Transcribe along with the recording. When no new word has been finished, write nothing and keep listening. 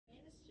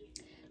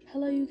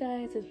Hello you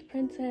guys, it's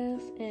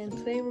Princess, and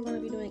today we're going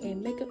to be doing a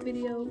makeup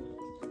video.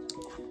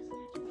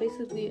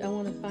 Basically, I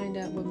want to find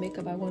out what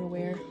makeup I want to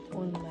wear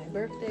on my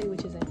birthday,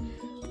 which is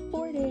in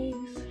 4 days.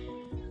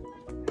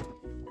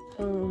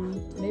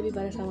 Maybe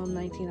by the time I'm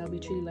 19, I'll be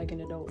treated like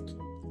an adult.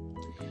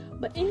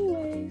 But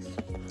anyways,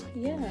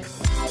 yeah.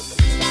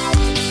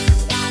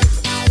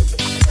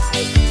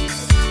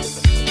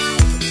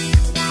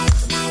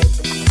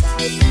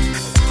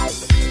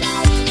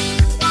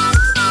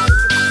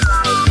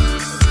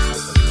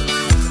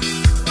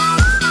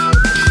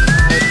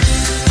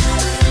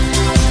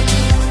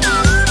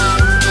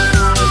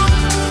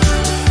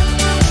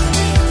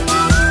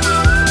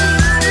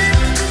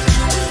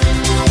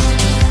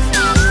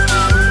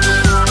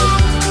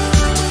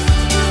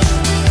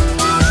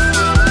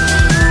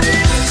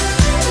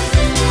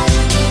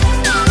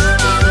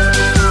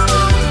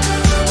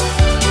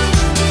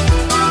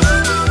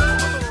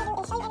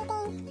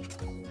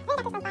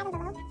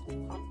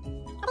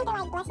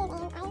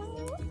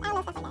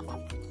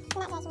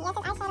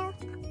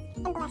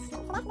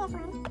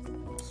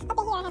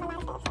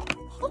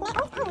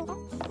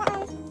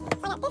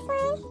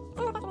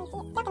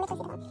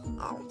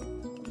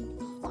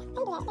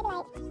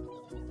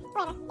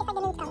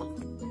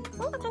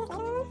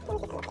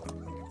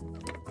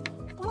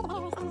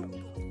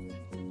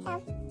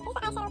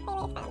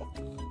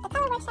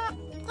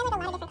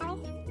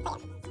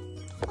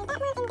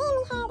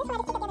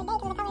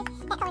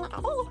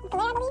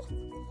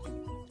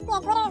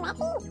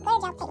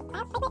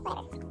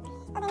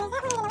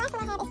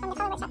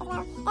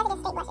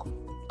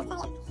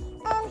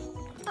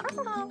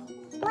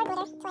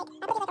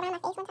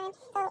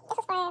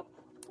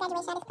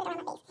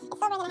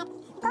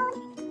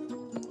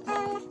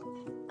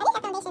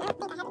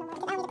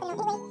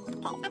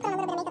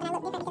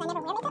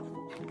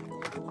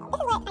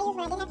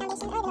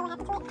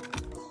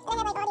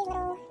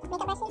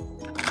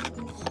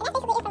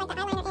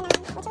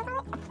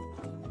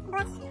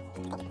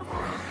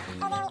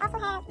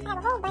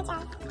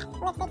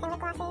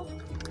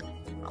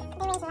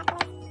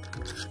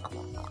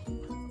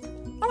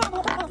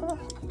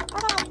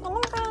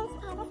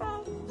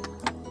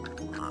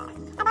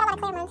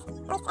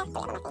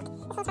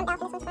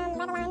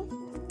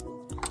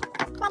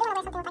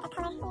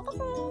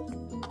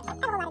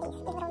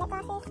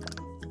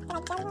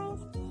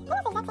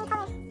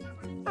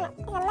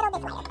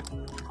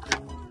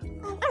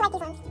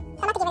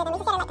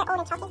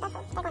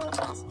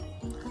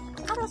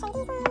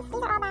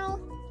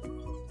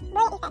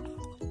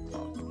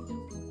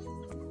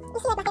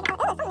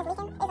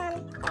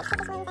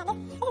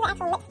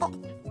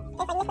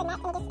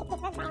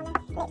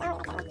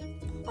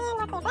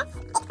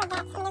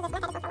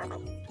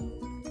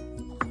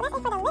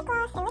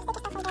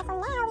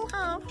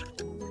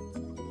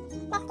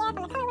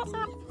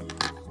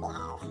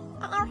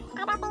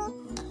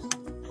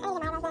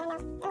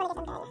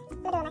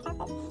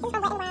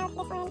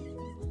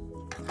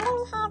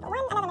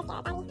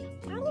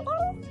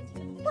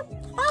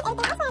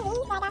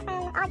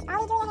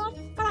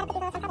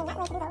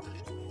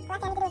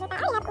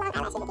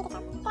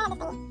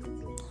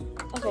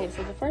 Okay,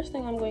 so the first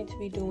thing I'm going to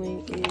be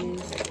doing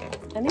is,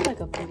 I need like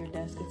a bigger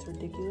desk, it's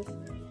ridiculous.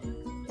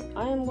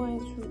 I am going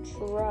to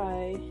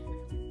try,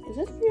 is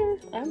this for your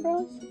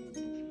eyebrows?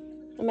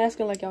 I'm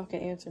asking like y'all can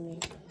answer me.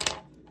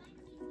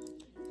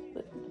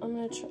 But I'm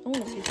gonna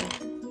see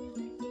something.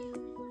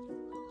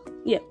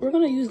 Yeah, we're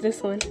gonna use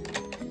this one.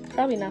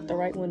 Probably not the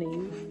right one to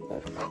use,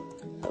 but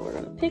so we're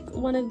gonna pick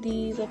one of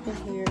these up in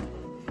here.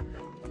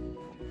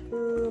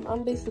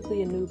 I'm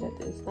basically a noob at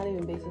this. Not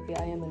even basically,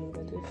 I am a noob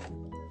at this.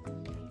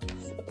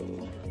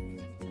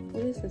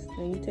 What is this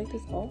thing? You take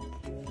this off?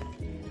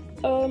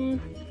 I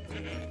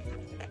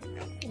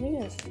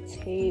think it's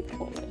tape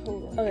on it.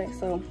 Hold on. Okay,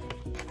 so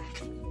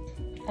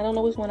I don't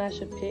know which one I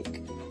should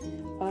pick.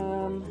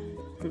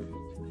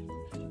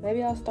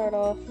 Maybe I'll start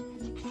off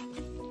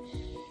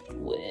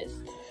with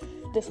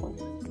this one.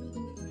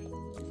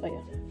 So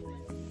yeah.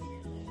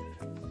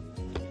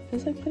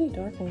 It's like pretty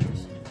dark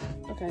ones.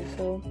 Okay,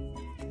 so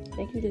I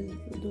think you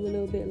just do a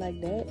little bit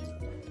like that.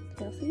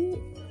 Y'all see it?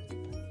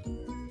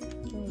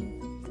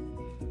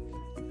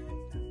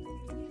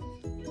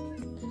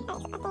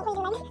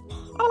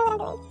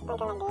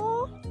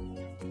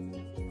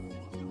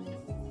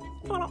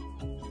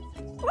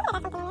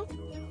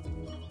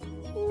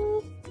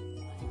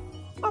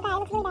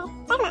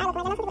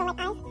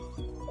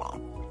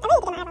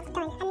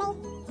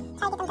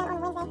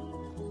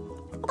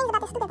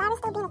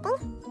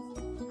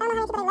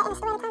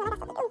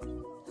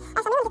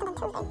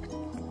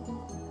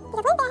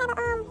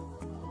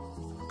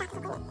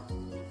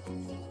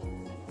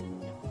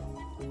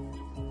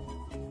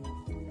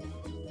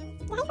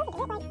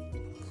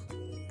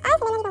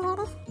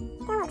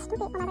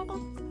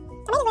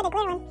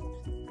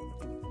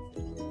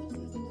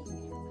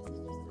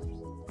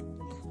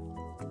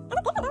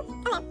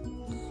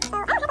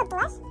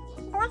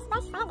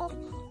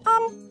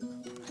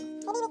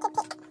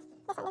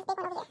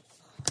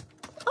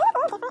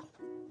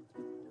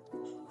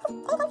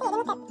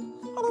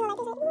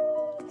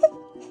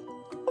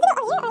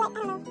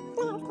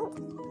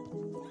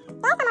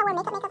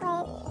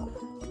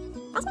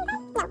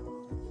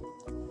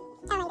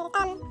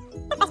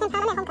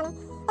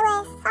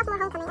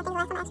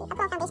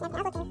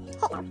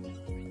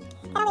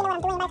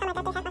 was doing by the time I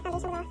got there, half my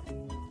foundation was off.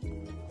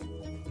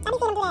 I be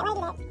seeing them do that. Why do you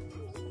do that?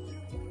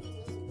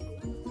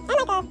 I'm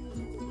like a...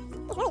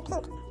 It's really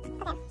pink.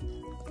 Okay.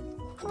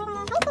 So we're gonna...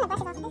 I need to clean the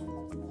brushes off of this.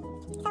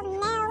 So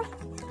now,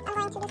 I'm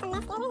going to do some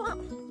mascara. Where's that?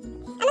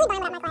 I'm really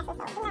blind without my glasses,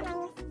 so do not mind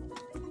me.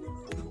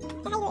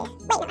 So how you do this?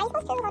 Wait, no, are you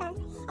supposed to? Hold on.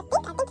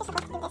 I think you're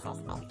supposed to do this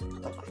first. Wait, I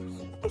think so.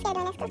 I'm scared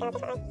doing this. Go do it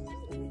differently.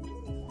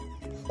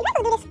 You're supposed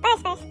to do this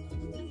first.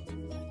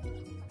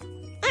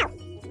 Ow!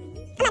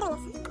 I'm not doing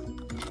this.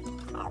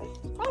 So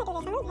I'm gonna do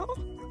this. I'm gonna hit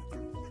this.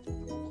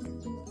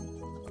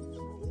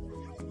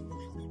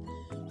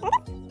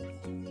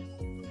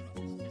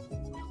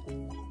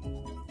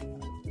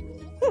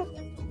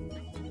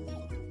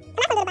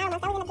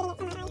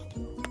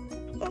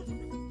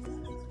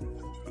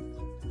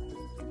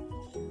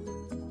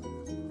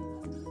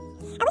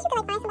 I wish you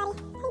could like find somebody.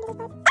 How do you do this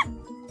part? Ah!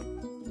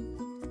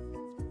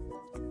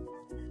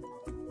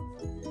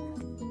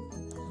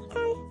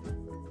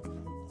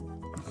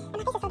 And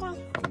my face is so dry.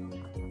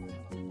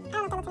 I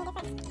don't know if that looks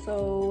any different. So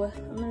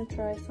I'm gonna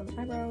try some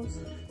eyebrows.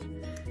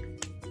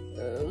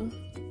 Oh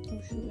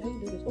shoot, how you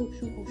do this? Oh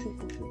shoot.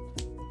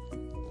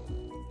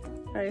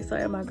 Alright, so I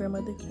had my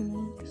grandmother came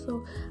in. So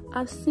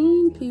I've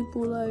seen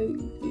people like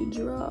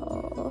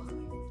draw.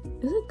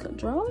 Is it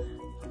draw?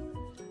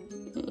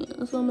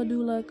 Yeah, so I'm gonna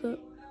do like a...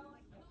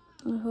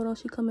 Hold on,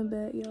 she coming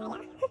back, y'all. Oh my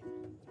god.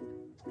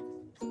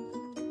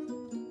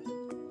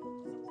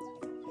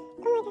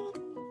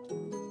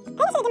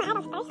 I should do my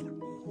eyebrows first.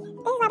 This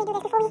is why we do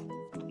this before Thursday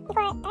comes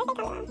around.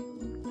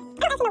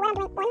 I don't actually know what I'm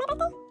doing on my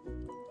birthday.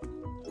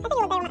 I think it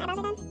would better when my eyebrows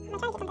are done. I'm gonna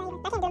try to get them done.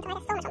 I can't do them tomorrow. I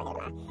got so much on to do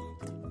tomorrow.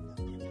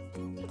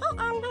 Okay,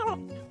 how does that look? So, let me see how that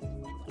is.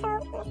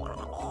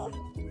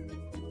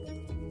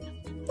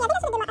 Yeah, I think I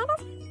should do my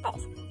eyebrows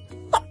first.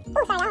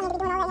 Oh, sorry, I don't need to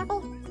be doing all that,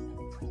 y'all see.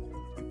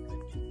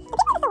 The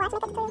people are still watching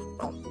makeup tutorials.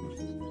 Wait.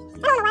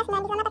 I don't want to watch them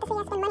because I'm not about to see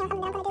y'all spend money on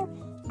something that I'm gonna do.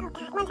 Oh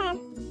god, one time.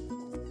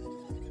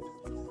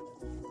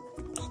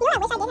 You know what I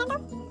wish I did have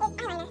though? Is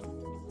eyeliner.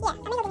 Yeah,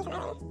 I'm gonna go get me some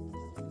eyeliner.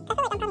 I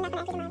feel like I'm probably not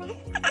gonna actually do my eyeliner.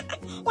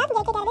 Y'all can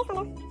get a kick out of this one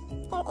though.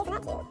 So it's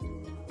not cute.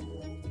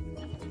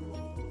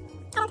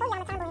 I done told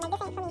y'all the tomboy, like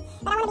this ain't for me.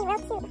 But I wanna be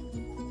real cute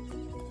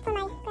for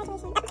my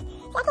graduation. See, I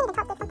can't even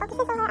talk this. I'm focusing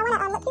so hard. I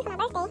wanna look cute for my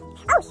birthday.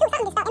 Oh shoot,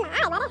 something just got in my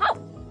eye, bro. That hurt.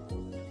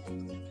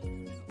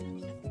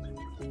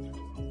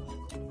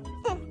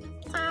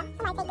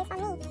 Somebody take this from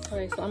me.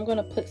 Alright, so I'm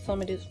gonna put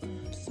some of this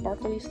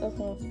sparkly stuff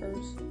on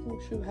first. Oh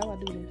shoot, how do I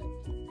do this?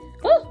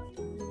 Oh!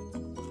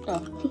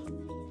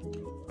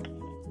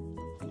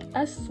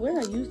 I swear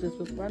I used this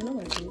before. I know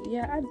I did.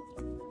 Yeah,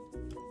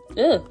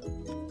 ugh!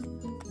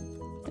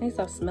 I need to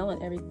stop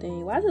smelling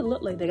everything. Why does it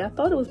look like that? I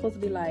thought it was supposed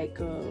to be like,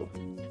 I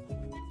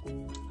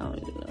don't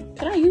even know.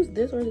 Can I use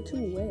this or is it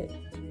too wet?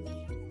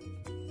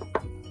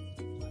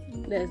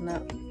 That is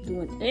not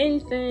doing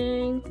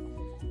anything.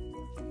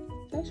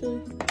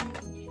 Actually,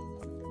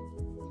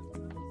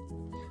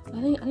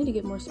 I need to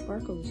get more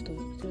sparkly stuff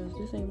because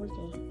this ain't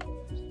working.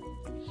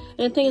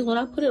 And the thing is, when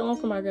I put it on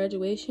for my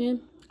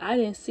graduation, I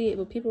didn't see it,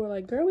 but people were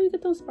like, girl, where you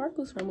get those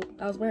sparkles from?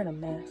 I was wearing a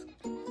mask.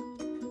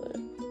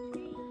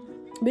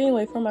 But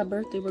anyway, for my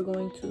birthday, we're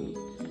going to,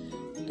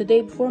 the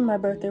day before my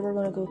birthday, we're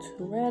going to go to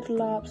Red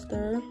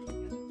Lobster.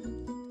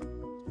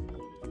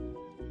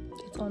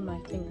 It's on my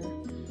finger.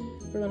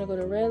 We're going to go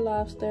to Red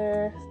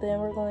Lobster. Then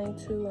we're going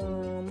to,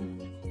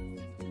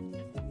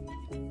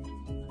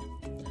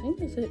 I think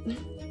that's it.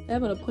 I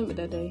have an appointment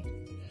that day.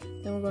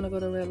 Then we're going to go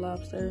to Red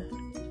Lobster.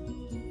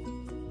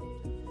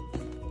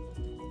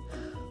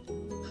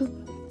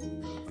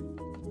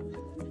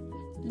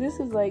 This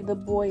is like the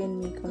boy in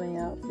me coming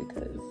out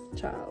because,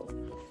 child.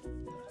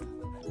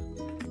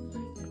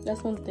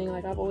 That's one thing,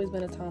 like I've always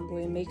been a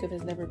tomboy and makeup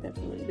has never been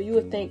for me. But you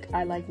would think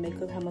I like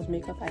makeup, how much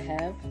makeup I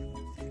have.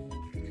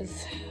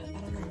 Because, I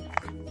don't know.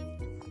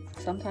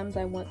 Sometimes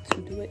I want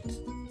to do it.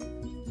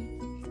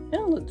 It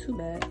don't look too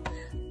bad.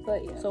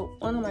 But yeah, so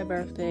on my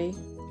birthday,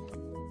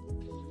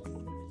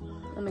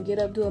 I'm gonna get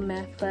up, do a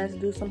math class,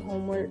 do some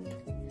homework.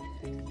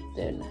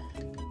 Then,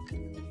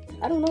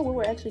 I don't know what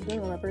we're actually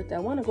doing on my birthday. I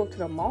want to go to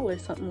the mall or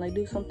something, like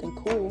do something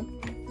cool.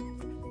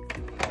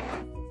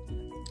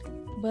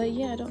 But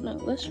yeah, I don't know.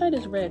 Let's try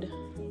this red.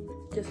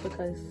 Just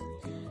because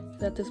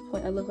at this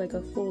point I look like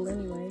a fool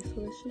anyway. So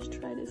let's just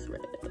try this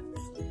red.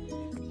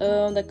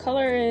 The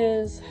color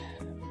is...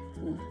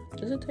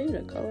 Does it tell you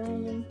the color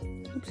on them?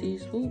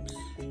 Oopsies. Oops.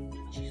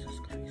 Jesus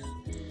Christ.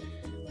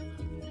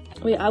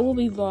 Wait, I will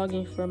be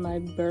vlogging for my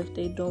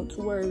birthday. Don't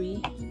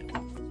worry.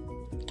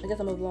 I guess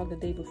I'm gonna vlog the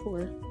day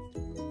before.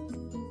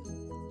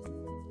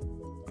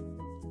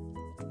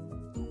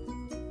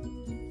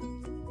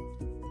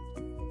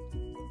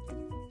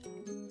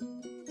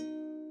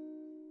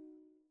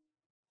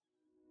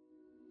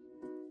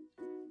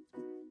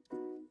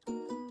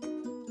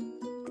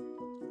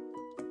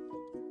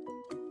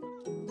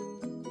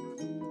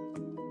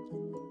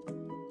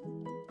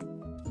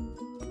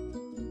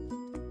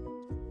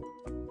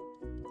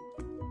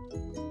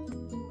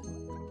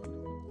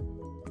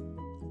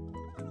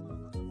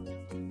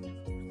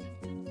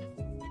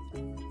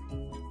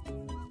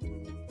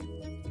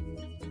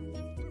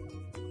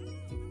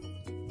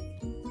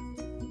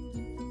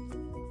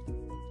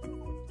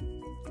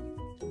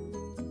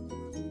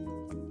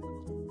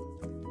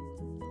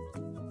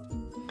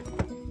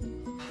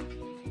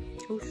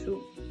 Oh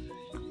shoot.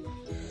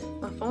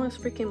 My phone is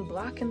freaking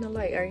blocking the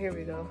light. Alright, here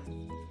we go.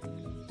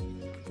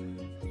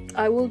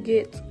 I will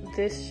get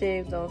this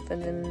shaved off,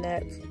 and then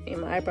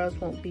and my eyebrows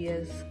won't be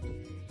as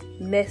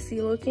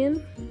messy looking.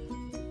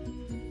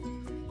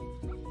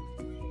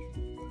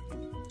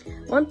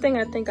 One thing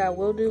I think I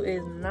will do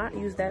is not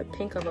use that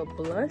pink of a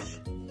blush.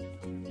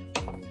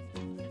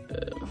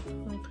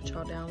 Let me put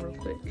y'all down real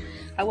quick.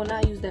 I will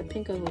not use that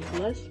pink of a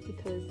blush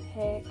because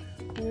heck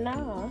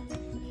nah,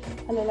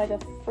 I look like a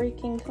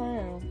freaking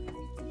clown.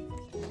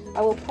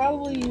 I will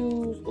probably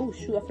use, oh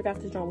shoot, I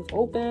forgot this drum was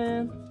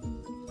open.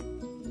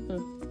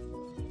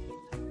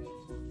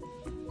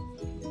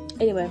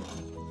 Anyway,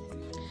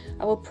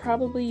 I will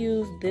probably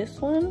use this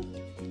one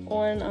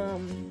on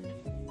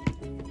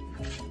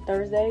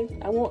Thursday.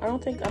 I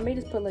may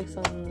just put like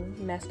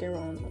some mascara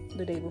on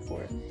the day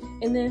before.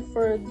 And then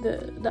for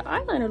the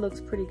eyeliner looks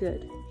pretty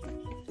good.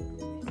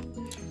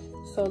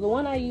 So the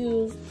one I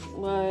used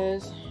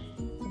was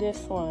this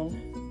one.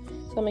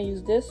 So I'm gonna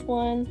use this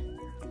one.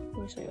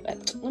 Let me show you.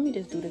 Let me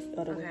just do this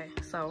other way. Okay,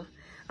 so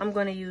I'm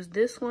gonna use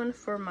this one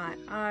for my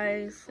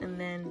eyes, and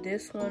then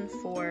this one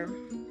for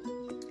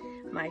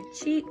my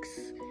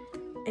cheeks.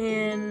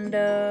 And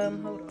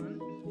hold on.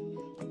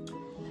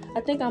 I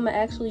think I'm gonna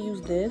actually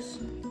use this.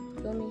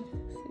 Let me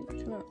see.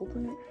 Should I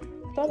open it?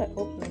 I thought I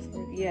opened this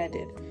already. Yeah, I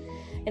did.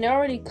 And it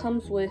already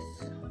comes with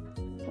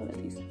one of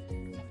these.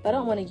 I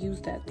don't want to use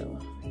that though.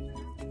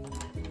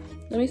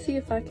 Let me see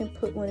if I can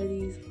put one of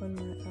these on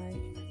my eye.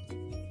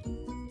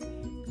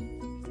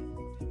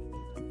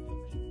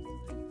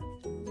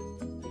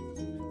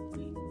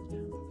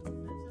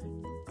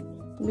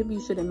 Maybe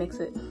you shouldn't mix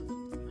it.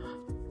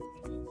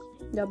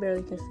 Y'all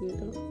barely can see it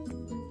though.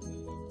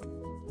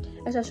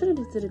 Actually, I should have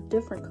just did a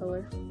different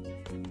color.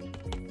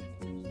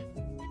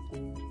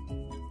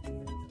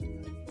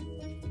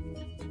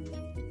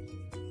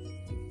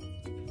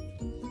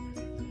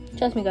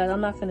 Trust me guys, I'm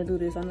not gonna do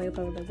this. I know you're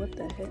probably like, what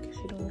the heck is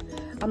she doing?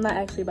 I'm not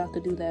actually about to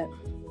do that.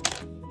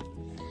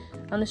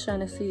 I'm just trying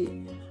to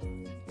see.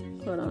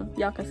 Hold on,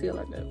 y'all can see it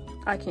like that.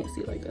 I can't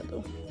see it like that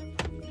though.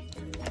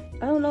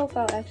 I don't know if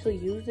I'll actually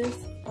use this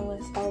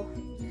unless I'll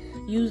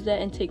use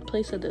that and take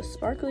place of the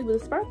sparkly, but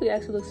the sparkly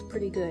actually looks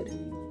pretty good.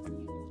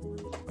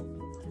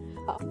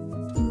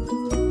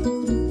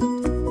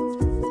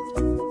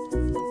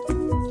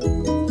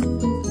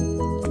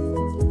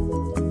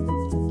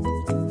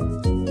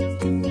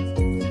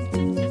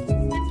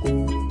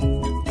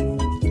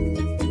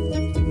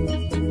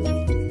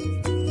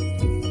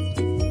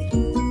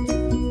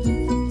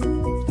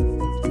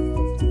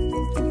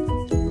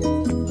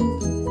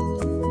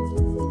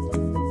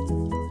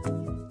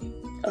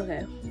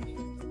 Okay.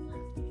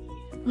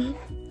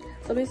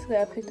 So basically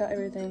I picked out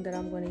everything that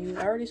I'm going to use.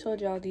 I already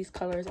showed y'all these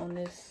colors on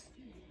this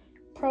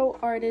Pro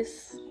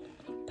Artist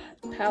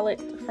palette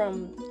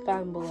from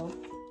Five Below.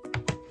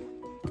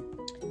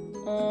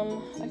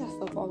 I got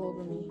stuff all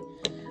over me.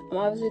 I'm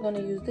obviously going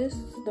to use this,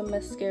 the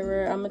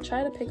mascara. I'm going to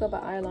try to pick up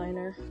an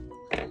eyeliner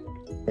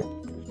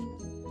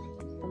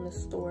from the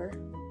store.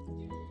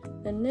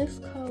 And this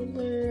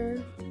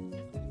color,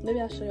 maybe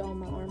I'll show you on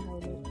my arm how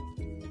it looks.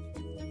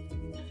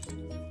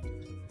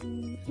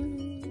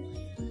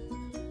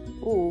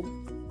 Ooh,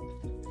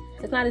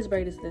 it's not as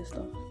bright as this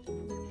though.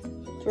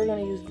 So we're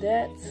gonna use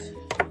that.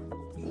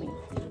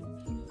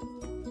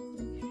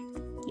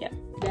 Yeah,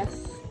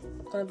 that's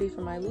gonna be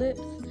for my lips.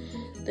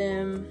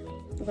 Then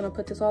I'm gonna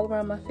put this all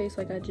around my face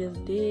like I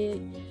just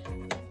did.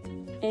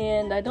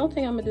 And I don't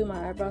think I'm gonna do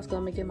my eyebrows because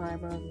I'm gonna get my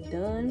eyebrows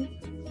done.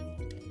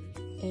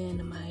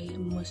 And my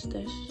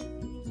mustache.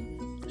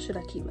 Should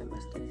I keep my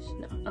mustache?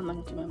 No, I'm not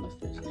gonna keep my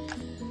mustache.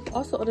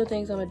 Also, other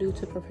things I'm gonna do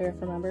to prepare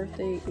for my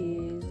birthday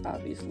is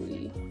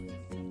obviously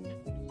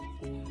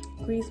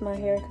grease my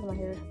hair, because my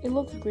hair, it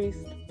looks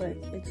greased, but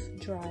it's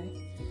dry.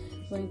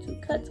 I'm going to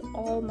cut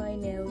all my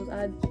nails.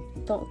 I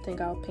don't think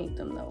I'll paint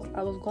them though.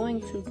 I was going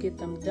to get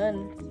them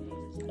done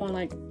on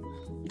like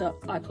the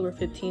October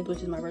 15th, which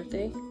is my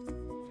birthday.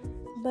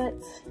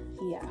 But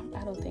yeah,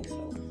 I don't think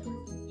so.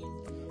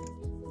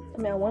 I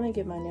mean, I want to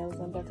get my nails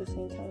done, but at the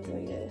same time,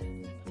 but yeah.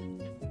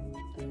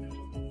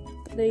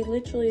 They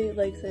literally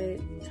like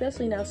say,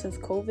 especially now since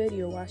COVID,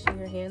 you're washing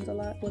your hands a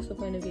lot. What's the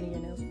point of getting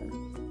your nails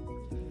done?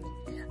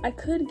 I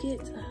could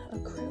get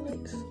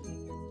acrylics.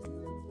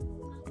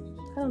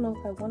 I don't know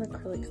if I want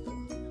acrylics though.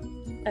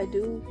 I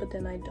do, but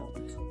then I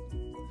don't.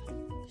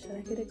 Should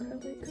I get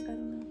acrylics? I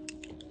don't know.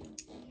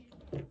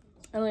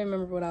 I don't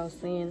remember what I was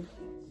saying.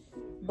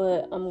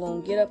 But I'm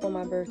gonna get up on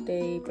my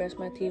birthday, brush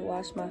my teeth,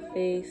 wash my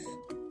face.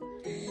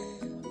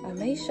 I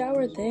may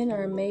shower then,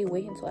 or I may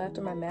wait until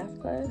after my math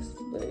class.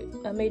 But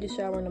I may just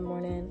shower in the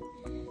morning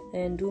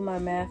and do my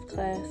math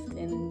class,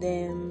 and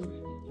then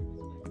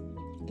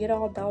get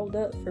all dolled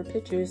up for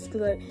pictures.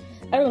 Cause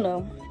I don't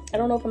know. I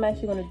don't know if I'm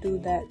actually gonna do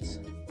that.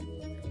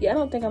 Yeah, I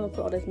don't think I'm gonna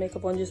put all this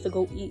makeup on just to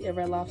go eat at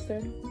Red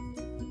Lobster.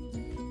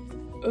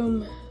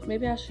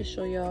 Maybe I should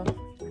show y'all.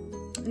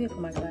 Let me put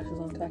my glasses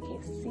on because I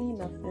can't see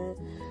nothing.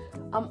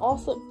 I'm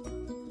also,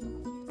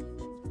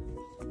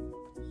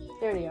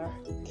 there they are.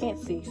 Can't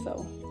see,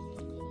 so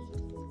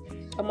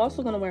I'm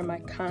also gonna wear my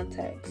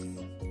contacts.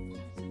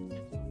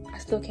 I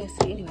still can't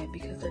see anyway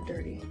because they're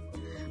dirty.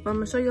 But I'm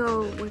gonna show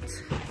y'all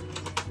what's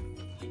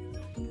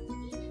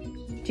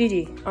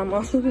GG. I'm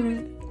also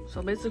gonna,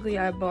 so basically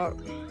I bought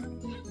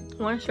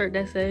one shirt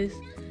that says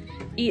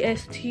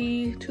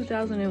EST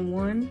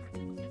 2001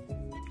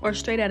 or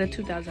straight out of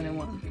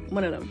 2001,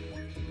 one of them.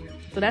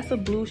 So that's a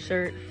blue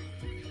shirt.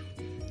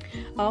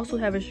 I also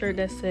have a shirt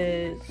that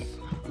says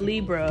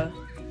Libra,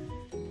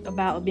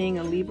 about being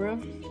a Libra.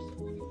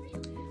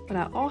 But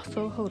I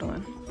also, hold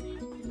on,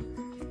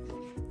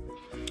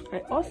 I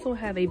also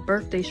have a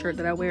birthday shirt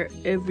that I wear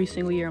every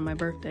single year on my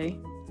birthday.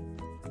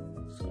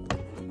 So,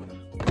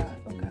 God,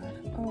 oh God,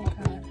 oh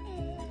God.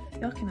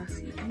 Y'all cannot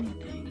see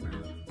anything,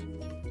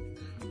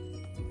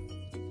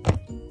 bro.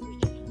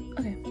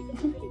 Okay.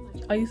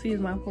 All you see is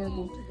my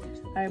horrible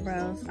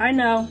eyebrows. I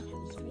know.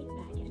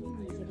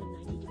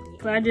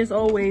 But I just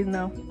always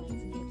know.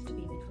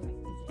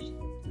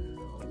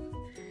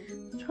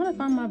 I'm trying to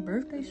find my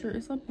birthday shirt.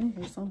 It's up in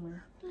here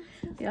somewhere.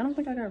 Yeah, I don't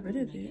think I got rid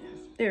of it.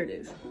 There it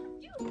is.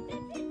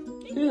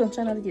 Ooh, I'm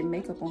trying not to get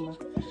makeup on my...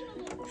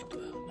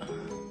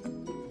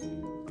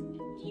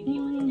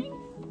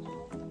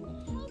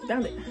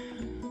 Found it.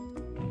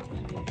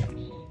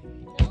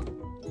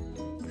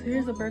 So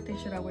here's the birthday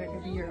shirt I wear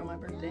every year on my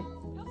birthday.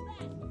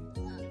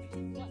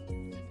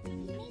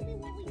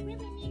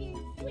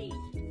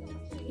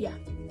 Yeah.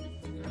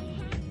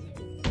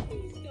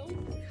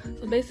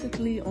 So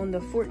basically on the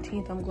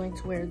 14th, I'm going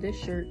to wear this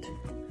shirt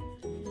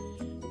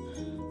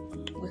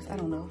with, I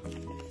don't know,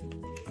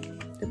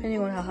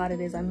 depending on how hot it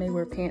is, I may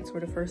wear pants for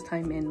the first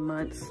time in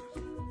months.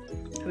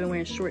 I've been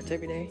wearing shorts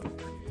every day.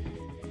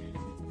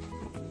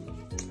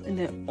 And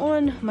then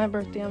on my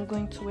birthday, I'm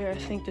going to wear, I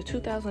think, the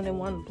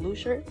 2001 blue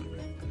shirt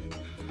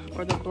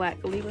or the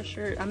black Libra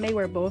shirt. I may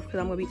wear both because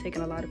I'm going to be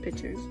taking a lot of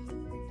pictures.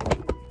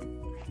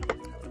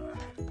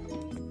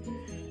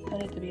 I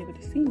need to be able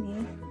to see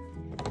me.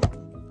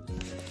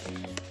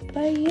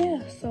 But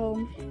yeah,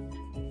 so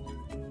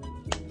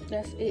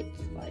that's it.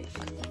 Like,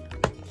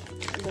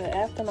 but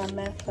after my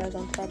math class,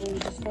 I'm probably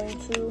just going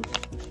to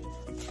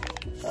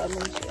let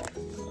me see.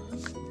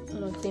 I'm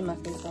gonna clean my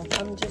face off.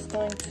 I'm just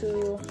going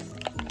to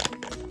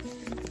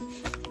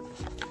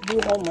do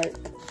homework,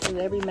 because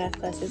every math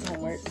class is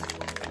homework.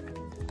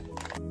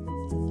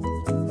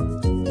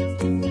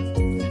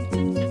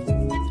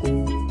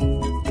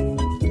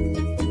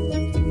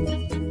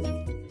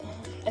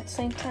 At the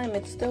same time,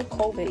 it's still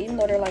COVID, even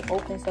though they're like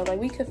open, so like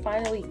we could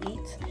finally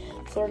eat.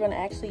 So we're gonna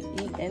actually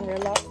eat in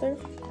Red Lobster.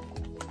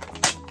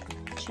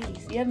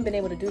 Jeez, you haven't been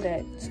able to do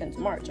that since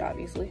March,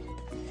 obviously.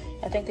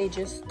 I think they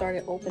just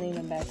started opening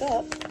them back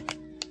up.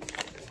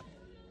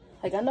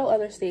 Like, I know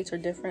other states are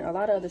different. A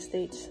lot of other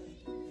states,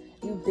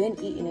 you've been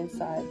eating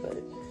inside, but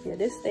yeah,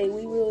 this state,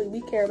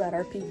 we care about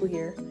our people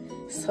here.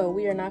 So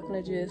we are not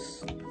gonna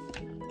just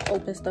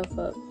open stuff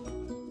up.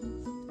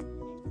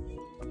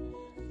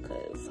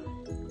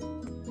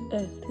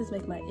 Cause this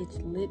make my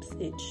lips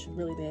itch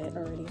really bad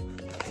already.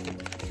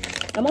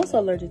 I'm also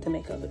allergic to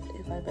makeup,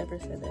 if I've ever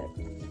said that.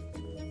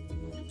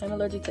 I'm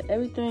allergic to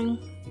everything,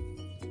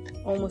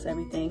 almost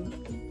everything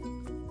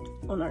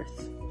on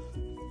earth.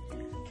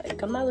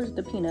 Like, I'm not allergic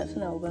to peanuts,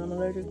 no, but I'm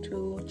allergic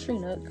to tree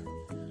nuts.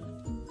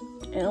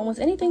 And almost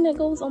anything that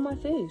goes on my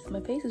face. My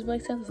face is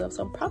really sensitive,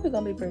 so I'm probably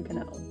gonna be breaking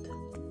out.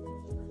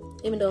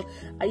 Even though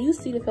I use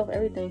Cetaphil for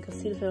everything,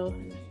 because Cetaphil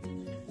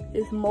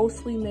is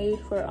mostly made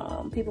for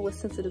people with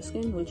sensitive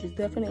skin, which is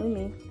definitely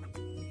me.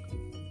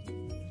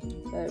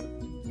 But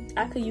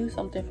I could use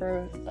something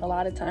for a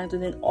lot of times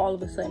and then all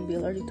of a sudden be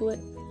allergic to it.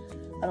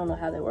 I don't know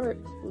how that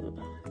works.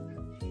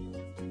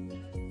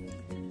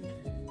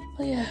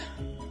 But yeah.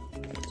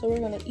 So we're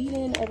gonna eat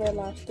in at Red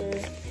Lobster,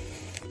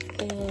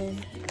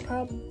 and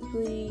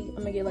probably I'm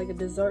gonna get like a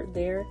dessert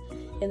there.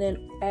 And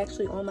then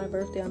actually on my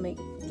birthday,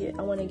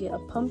 I want to get a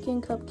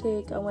pumpkin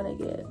cupcake. I want to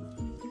get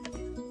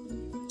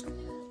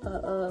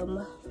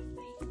a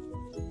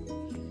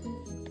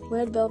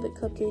red velvet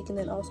cupcake, and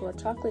then also a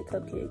chocolate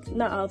cupcake.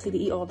 Not obviously to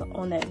eat all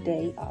on that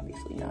day,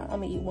 obviously not.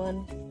 I'm gonna eat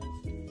one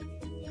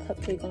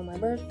cupcake on my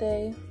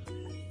birthday.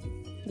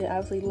 Then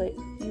obviously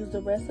use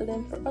the rest of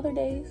them for other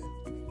days.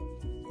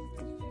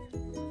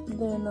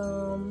 Then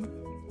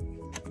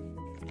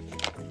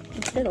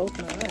instead of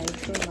open my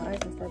eyes, so my eyes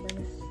can start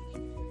burning.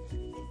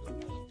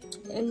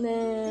 And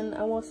then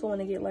I also want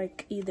to get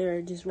like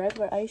either just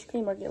regular ice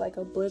cream or get like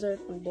a Blizzard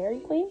from Dairy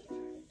Queen.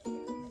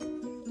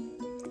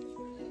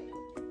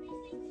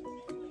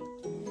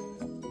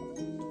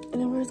 And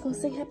then we're just gonna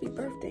sing happy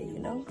birthday, you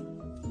know?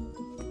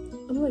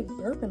 I'm like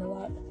burping a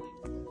lot.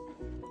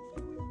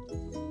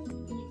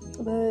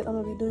 But I'm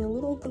gonna be doing a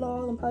little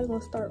vlog. I'm probably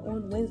gonna start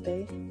on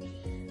Wednesday,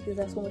 because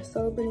that's when we're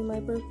celebrating my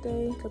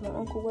birthday, because my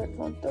uncle works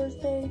on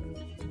Thursday.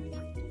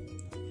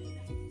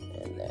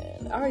 And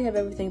then I already have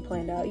everything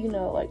planned out. You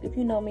know, like if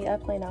you know me, I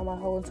planned out my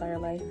whole entire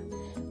life.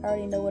 I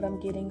already know what I'm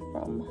getting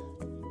from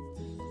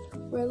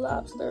Red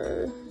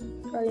Lobster.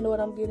 I already know what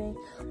I'm getting.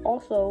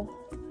 Also,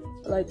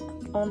 like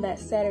on that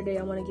Saturday,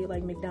 I want to get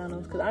like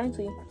McDonald's, because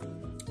honestly,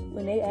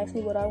 when they asked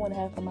me what I want to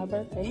have for my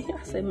birthday,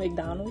 I said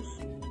McDonald's.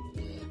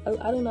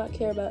 I do not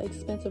care about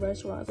expensive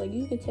restaurants. Like,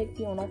 you can take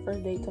me on our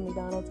first date to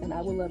McDonald's and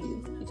I will love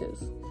you,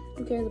 because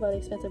who cares about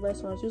expensive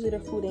restaurants? Usually their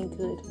food ain't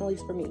good, at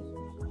least for me.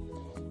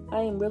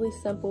 I am really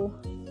simple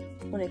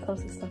when it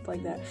comes to stuff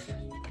like that.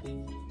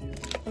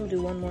 I'm gonna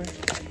do one more.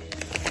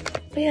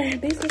 But yeah,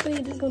 basically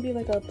this is gonna be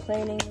like a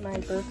planning my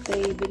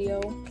birthday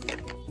video.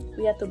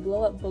 We have to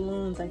blow up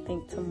balloons, I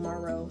think,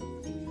 tomorrow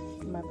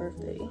for my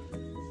birthday.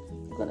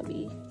 It's gonna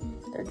be,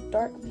 they're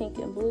dark pink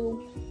and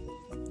blue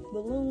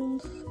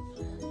balloons.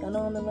 I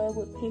know I'm in love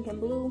with pink and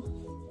blue.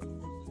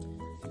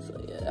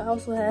 So yeah, I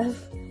also have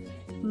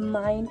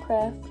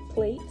Minecraft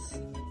plates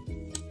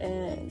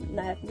and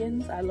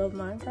napkins. I love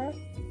Minecraft.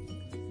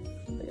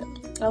 But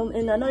yeah.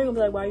 And I know you're gonna be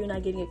like, why are you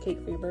not getting a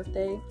cake for your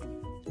birthday?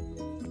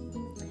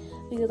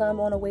 Because I'm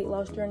on a weight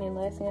loss journey and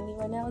the last thing I need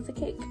right now is a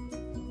cake.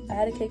 I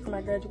had a cake for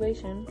my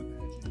graduation,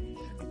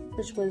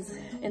 which was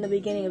in the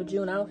beginning of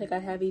June. I don't think I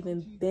have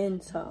even been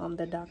to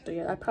the doctor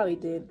yet. I probably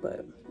did,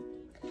 but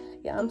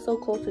yeah, I'm so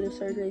close to the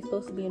surgery. It's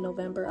supposed to be in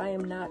November. I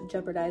am not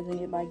jeopardizing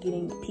it by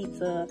getting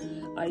pizza,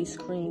 ice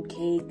cream,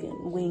 cake,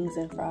 and wings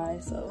and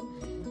fries. So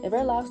if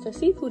Red Lobster,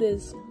 seafood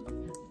is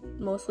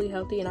mostly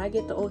healthy, and I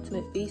get the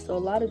ultimate feast. So a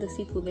lot of the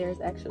seafood there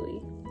is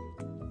actually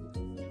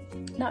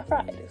not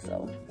fried.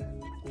 So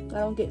I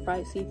don't get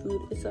fried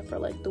seafood except for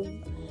like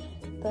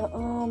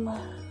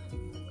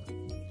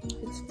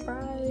it's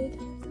fried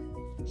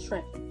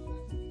shrimp.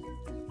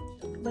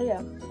 But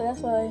yeah, so that's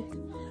why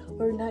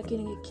we're not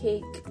getting a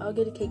cake. I'll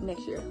get a cake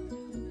next year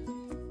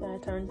when I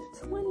turn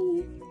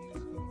 20.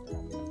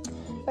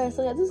 Alright,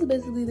 so yeah, this is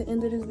basically the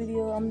end of this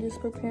video. I'm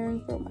just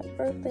preparing for my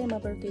birthday. My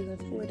birthday's in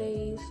 4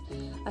 days.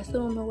 I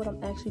still don't know what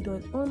I'm actually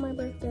doing on my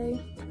birthday.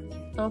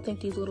 I don't think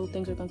these little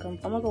things are gonna come.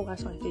 I'm gonna go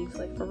wash my face,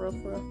 like, for real,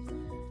 for real.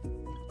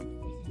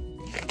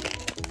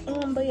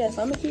 But yeah,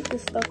 so I'm gonna keep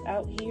this stuff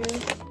out here.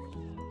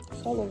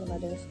 It's all over my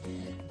desk.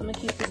 I'm gonna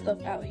keep this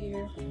stuff out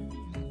here.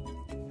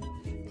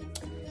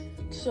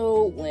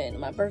 So when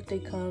my birthday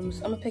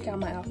comes, I'm gonna pick out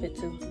my outfit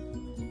too.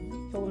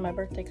 So when my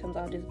birthday comes,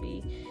 I'll just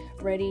be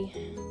ready,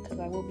 because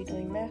I will be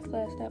doing math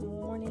class that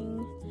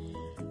morning.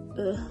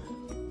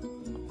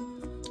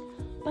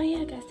 But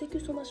yeah, guys, thank you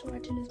so much for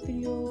watching this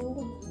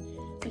video.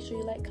 Make sure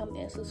you like,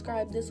 comment, and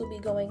subscribe. This will be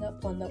going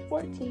up on the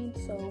 14th,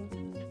 so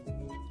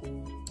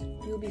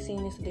you'll be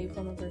seeing this day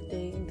for my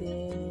birthday, and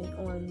then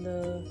on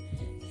the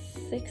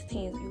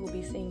 16th you will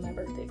be seeing my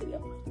birthday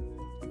video.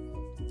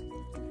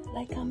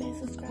 Like, comment,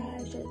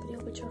 subscribe, share the video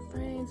with your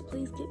friends.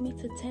 Please get me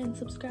to 10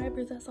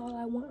 subscribers. That's all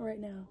I want right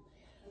now.